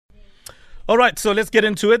All right, so let's get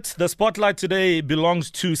into it. The spotlight today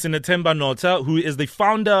belongs to Sinethemba Notsa, who is the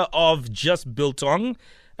founder of Just Biltong,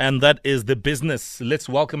 and that is the business. Let's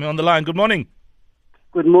welcome him on the line. Good morning.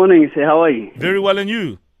 Good morning, sir. How are you? Very well, and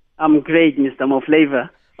you? I'm great, Mr. FLAVA.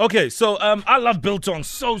 Okay, so I love Biltong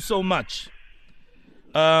so much.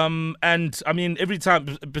 And I mean, every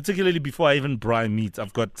time, particularly before I even brine meat,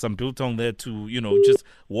 I've got some Biltong there to, just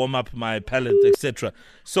warm up my palate, etc.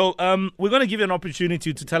 So we're going to give you an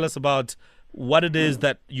opportunity to tell us about what it is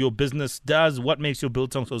that your business does, what makes your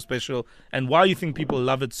Biltong so special, and why you think people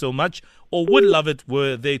love it so much or would love it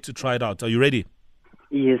were they to try it out. Are you ready?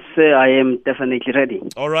 Yes, sir. I am definitely ready.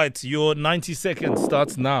 All right. Your 90 seconds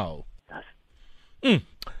starts now.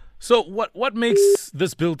 So what makes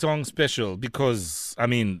this Biltong special? Because, I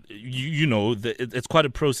mean, it's quite a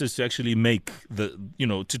process to actually make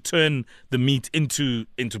to turn the meat into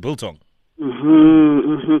Biltong.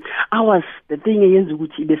 The thing is,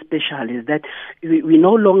 which is special is that we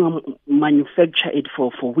no longer manufacture it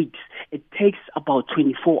for weeks. It takes about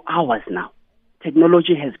 24 hours now.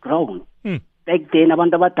 Technology has grown. Back then,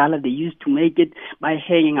 abantu abadala, they used to make it by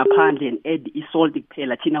hanging upon and add salt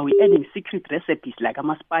kuphela. Now we're adding secret recipes like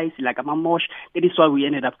spice, like mosh. That is why we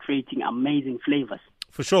ended up creating amazing flavors.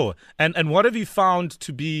 For sure. And what have you found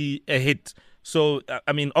to be a hit? So,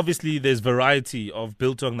 I mean, obviously there's variety of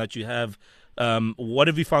Biltong that you have. What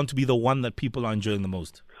have you found to be the one that people are enjoying the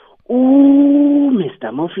most? Oh,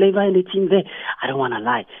 Mr. FLAVA and the team there, I don't want to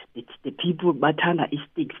lie. The people, Batana is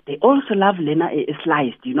sticks. They also love Lena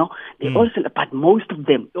sliced, They also, but most of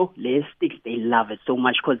them, Lena sticks, they love it so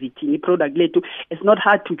much because it's a product. It's not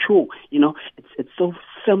hard to chew, It's so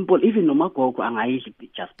simple. Even no matter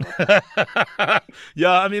just.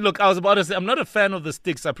 Yeah, I mean, look, I was about to say, I'm not a fan of the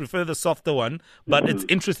sticks. I prefer the softer one, but it's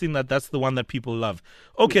interesting that that's the one that people love.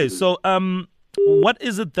 Okay, so what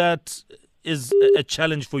is it that is a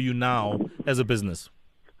challenge for you now as a business?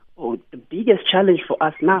 Oh, the biggest challenge for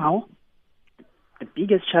us now, we've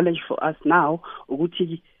been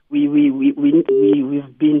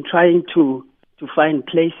trying to find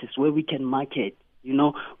places where we can market.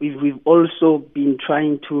 We've also been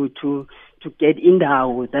trying to get in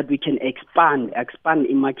there that we can expand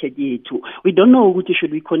in market too. We don't know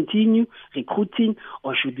should we continue recruiting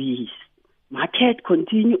or should we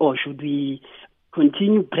continue or should we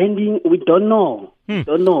continue branding. We don't know.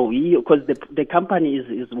 Don't know because the company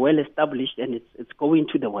is well established and it's going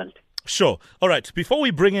to the world. Sure. All right. Before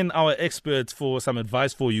we bring in our experts for some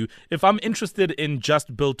advice for you, if I'm interested in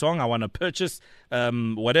Just Biltong, I want to purchase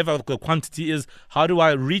whatever the quantity is, how do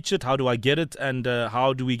I reach it? How do I get it? And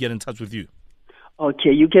how do we get in touch with you?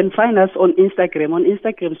 Okay. You can find us on Instagram. On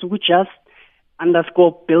Instagram, so we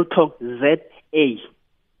just_Biltong ZA.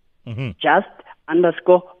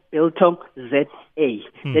 Just_Biltong ZA.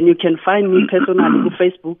 Then you can find me personally on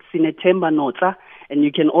Facebook, Sinethemba Notsa, and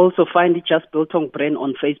you can also find it Just Biltong brand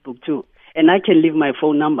on Facebook too. And I can leave my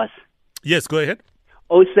phone numbers. Yes, go ahead.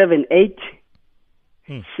 078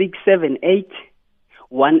 678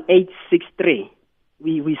 1863.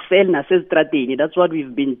 We sell Nasestrateni. That's what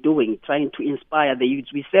we've been doing, trying to inspire the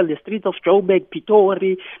youth. We sell the streets of Joburg,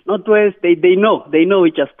 Pitori, Northwest. They know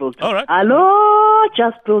it's Just Biltong. All right. Hello,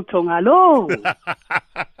 Just Biltong. Hello.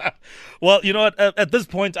 Well, you know what? At this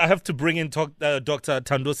point, I have to bring in Dr.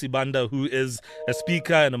 Thando Sibanda, who is a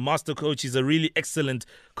speaker and a master coach. He's a really excellent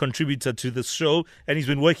contributor to this show, and he's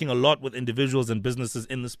been working a lot with individuals and businesses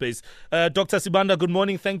in the space. Dr. Sibanda, good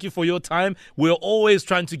morning. Thank you for your time. We're always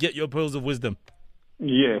trying to get your pearls of wisdom.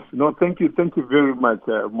 Yes. No, thank you. Thank you very much,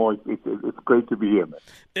 Mo. It's great to be here, man.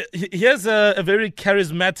 Here's a very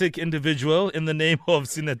charismatic individual in the name of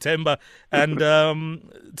Sinethemba. And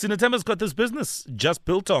Sinethemba's got this business, Just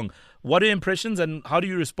Biltong. What are your impressions and how do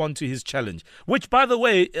you respond to his challenge? Which, by the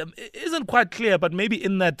way, isn't quite clear, but maybe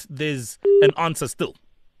in that there's an answer still.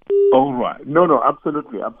 All right. No,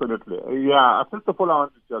 absolutely. Yeah, first of all, I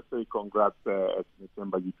want to just say congrats,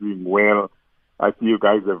 Sinethemba. You're doing well. I see you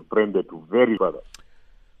guys have branded very well.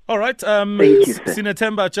 All right, Thank you, sir.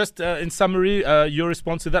 Sinethemba, just in summary, your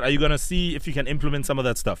response to that, are you going to see if you can implement some of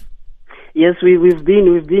that stuff? Yes, we've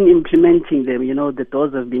been implementing them. The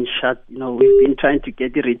doors have been shut. We've been trying to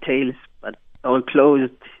get the retails, but all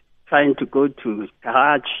closed. Trying to go to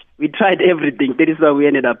garage. We tried everything. That is why we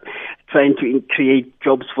ended up trying to create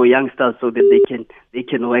jobs for youngsters so that they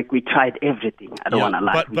can work. We tried everything. I don't want to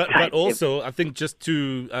lie. But also, I think just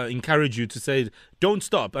to encourage you to say, don't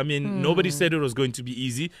stop. I mean, nobody said it was going to be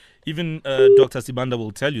easy. Even Dr. Sibanda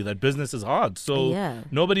will tell you that business is hard. So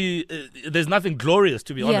there's nothing glorious,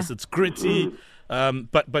 to be honest. It's gritty.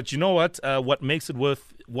 But you know what? What makes it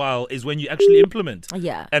worthwhile is when you actually implement.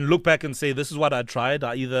 Yeah. And look back and say, this is what I tried.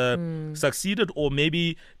 I either succeeded or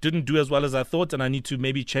maybe didn't do as well as I thought, and I need to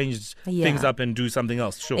maybe change things up and do something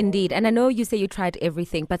else. Sure. Indeed. And I know you say you tried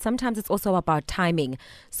everything, but sometimes it's also about timing.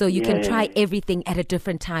 So you can try everything at a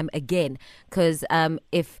different time again. Because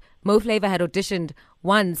if Mo Flava had auditioned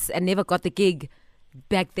once and never got the gig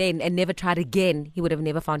back then and never tried again, he would have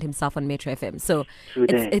never found himself on Metro FM. So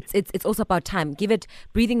it's also about time. Give it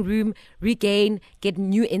breathing room, regain, get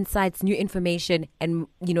new insights, new information, and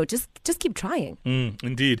just keep trying.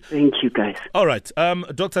 Indeed. Thank you, guys. All right,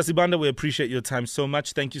 Dr. Sibanda, we appreciate your time so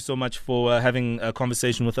much. Thank you so much for having a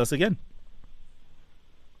conversation with us again.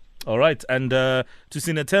 All right, and to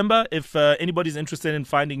Sinethemba, if anybody's interested in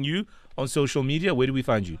finding you on social media, where do we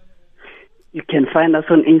find you? You can find us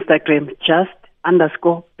on Instagram,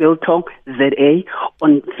 _Biltong ZA.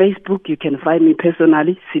 On Facebook, you can find me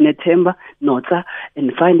personally, Sinethemba Notsa,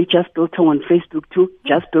 and find me Just Biltong on Facebook too,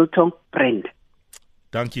 Just Biltong Brand.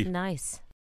 Thank you. Nice.